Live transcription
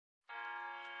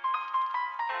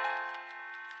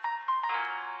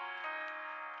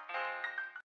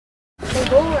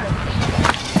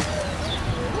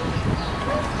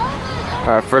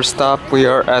Alright, first stop, we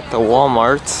are at the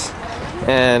Walmart.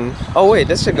 And, oh wait,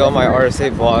 this should go on my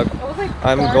RSA vlog.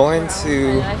 I'm going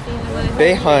to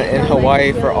Beyhunt in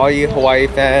Hawaii for all you Hawaii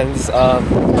fans.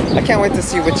 I can't wait to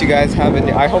see what you guys have.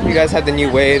 I hope you guys have the new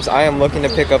waves. I am looking to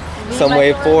pick up some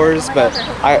wave 4s, but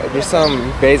there's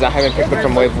some bays I haven't picked up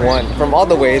from wave 1, from all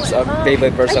the waves of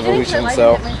Beyblade Burst Evolution.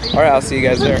 So, alright, I'll see you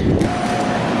guys there.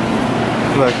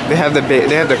 Look, they have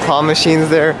the claw machines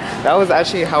there. That was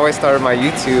actually how I started my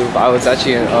YouTube. I was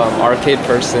actually an arcade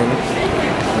person.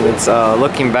 And it's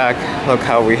looking back, look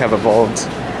how we have evolved.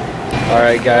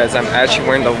 Alright guys, I'm actually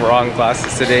wearing the wrong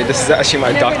glasses today. This is actually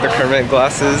my Dr. Kermit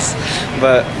glasses,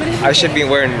 but I should be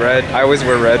wearing red. I always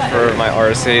wear red for my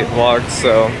RSA vlogs,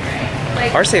 so...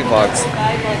 RSA vlogs.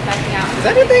 Is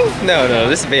that anything? No,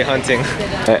 this is Beyhunting.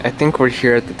 I think we're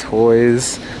here at the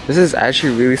toys. This is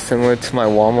actually really similar to my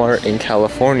Walmart in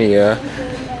California.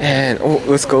 And, oh,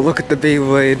 let's go look at the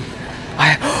Beyblade.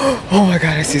 Oh my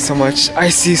god, I see so much. I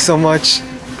see so much.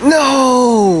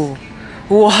 No!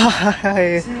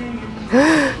 Why?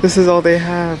 This is all they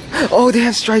have. Oh, they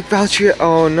have Strike Valkyrie.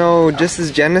 Oh no, this is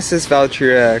Genesis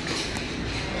Valkyrie.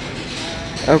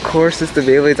 Of course, it's the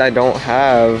Beyblades I don't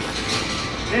have.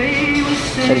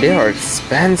 And they are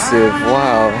expensive.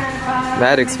 Wow.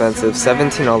 Mad expensive.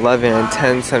 1711 and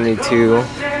 1072.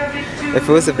 If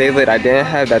it was a Beyblade I didn't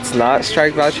have that's not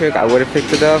Strike Valkyrie, I would have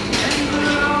picked it up.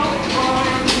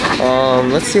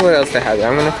 Let's see what else they have.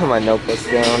 I'm gonna put my notebooks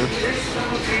down.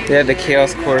 They have the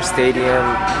Chaos Core Stadium.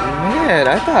 Man,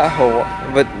 I thought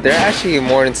Hawaii, but they're actually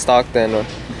more in stock than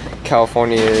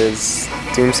California is.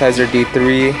 Doomsizer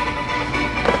D3.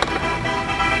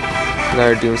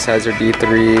 Another Doomsizer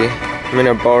D3.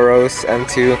 Minoboros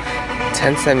M2.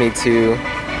 1072.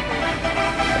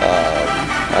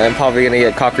 I'm probably gonna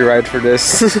get copyright for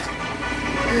this.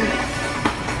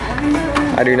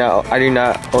 I do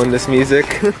not own this music.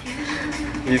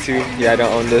 YouTube, yeah, I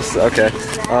don't own this. Okay.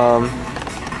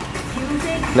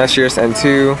 Neshiers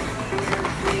M2,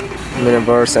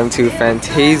 Minoboros M2,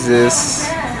 Phantasis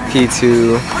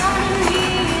P2.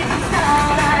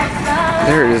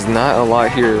 There is not a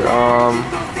lot here.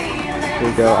 Here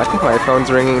we go. I think my phone's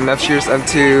ringing. Neshiers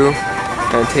M2,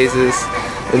 Phantasis,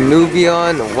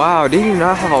 Nubion. Wow, they do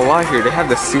not have a lot here. They have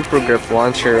the Super Grip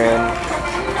launcher and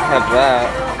have that,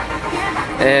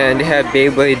 and they have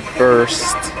Beyblade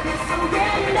Burst.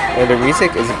 And the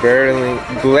music is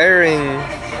blaringly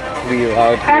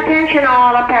loud. Attention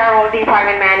all apparel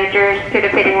department managers to the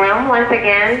fitting room once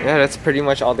again. Yeah, that's pretty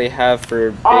much all they have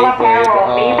for Beyblade. All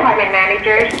apparel department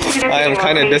managers to the I am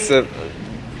kind of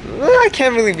I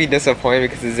can't really be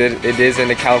disappointed because it is in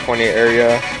the California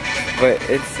area, but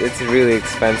it's really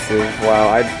expensive. Wow,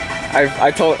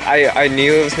 I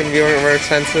knew it was gonna be more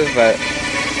expensive, but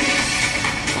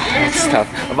it's tough.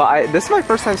 But this is my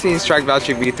first time seeing Strike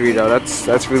Valkyrie V3 though.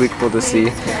 That's really cool to see.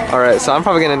 Alright, so I'm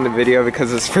probably gonna end the video because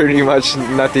there's pretty much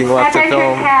nothing left to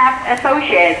film. Attention CAP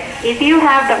associates. If you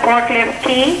have the forklift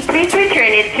key, please return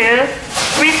it to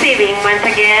receiving once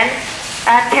again.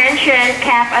 Attention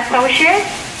CAP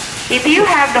associates. If you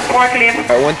have the forklift...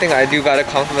 One thing I do gotta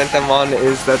compliment them on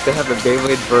is that they have the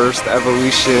Beyblade Burst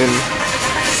Evolution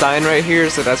sign right here,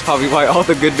 so that's probably why all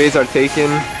the good bays are taken.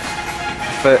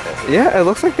 But yeah, it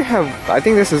looks like they have, I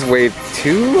think this is wave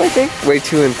 2, I think? Wave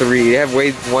 2 and 3. They have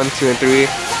wave 1, 2, and 3.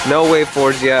 No wave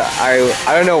 4s yet. I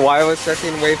don't know why I was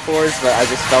expecting wave 4s, but I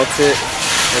just felt it.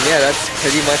 And yeah, that's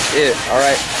pretty much it.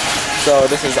 Alright, so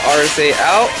this is RSA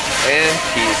out, and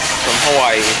peace from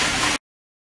Hawaii.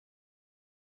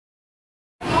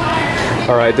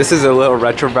 Alright, this is a little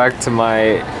retro back to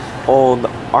my old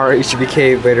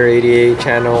RHBK Blader 88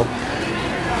 channel.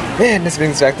 Man, this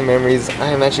brings back the memories. I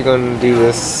am actually going to do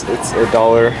this. It's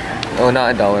 $1. Oh,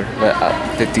 not $1,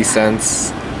 but 50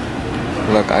 cents.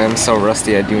 Look, I am so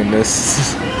rusty at doing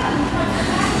this.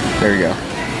 There we go.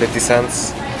 50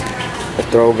 cents. A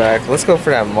throwback. Let's go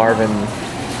for that Martian.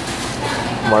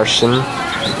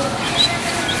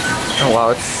 Oh wow,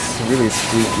 it's really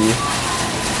squeaky.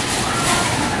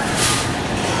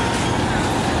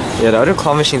 Yeah, the other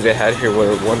claw machines they had here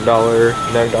were $1,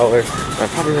 $9. I'm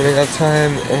probably running out of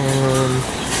time, and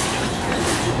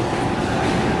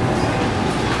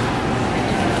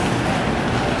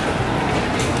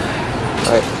I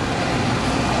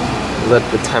let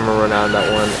the timer run out on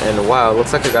that one, and wow,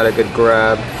 looks like I got a good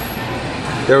grab.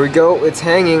 There we go, it's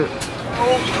hanging.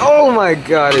 Oh my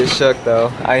god, it shook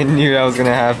though. I knew that was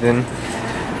gonna happen.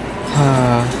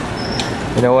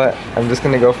 You know what? I'm just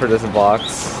gonna go for this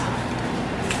box.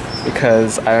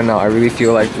 Because, I don't know, I really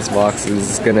feel like this box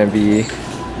is gonna be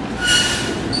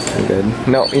good.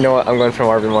 No, you know what? I'm going for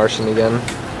Martian again.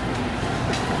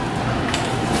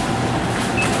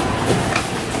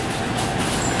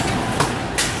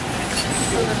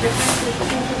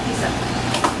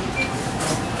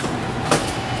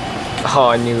 Oh,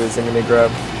 I knew it wasn't gonna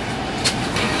grab.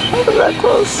 I was that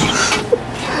close.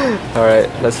 Alright,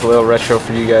 that's a little retro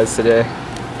for you guys today.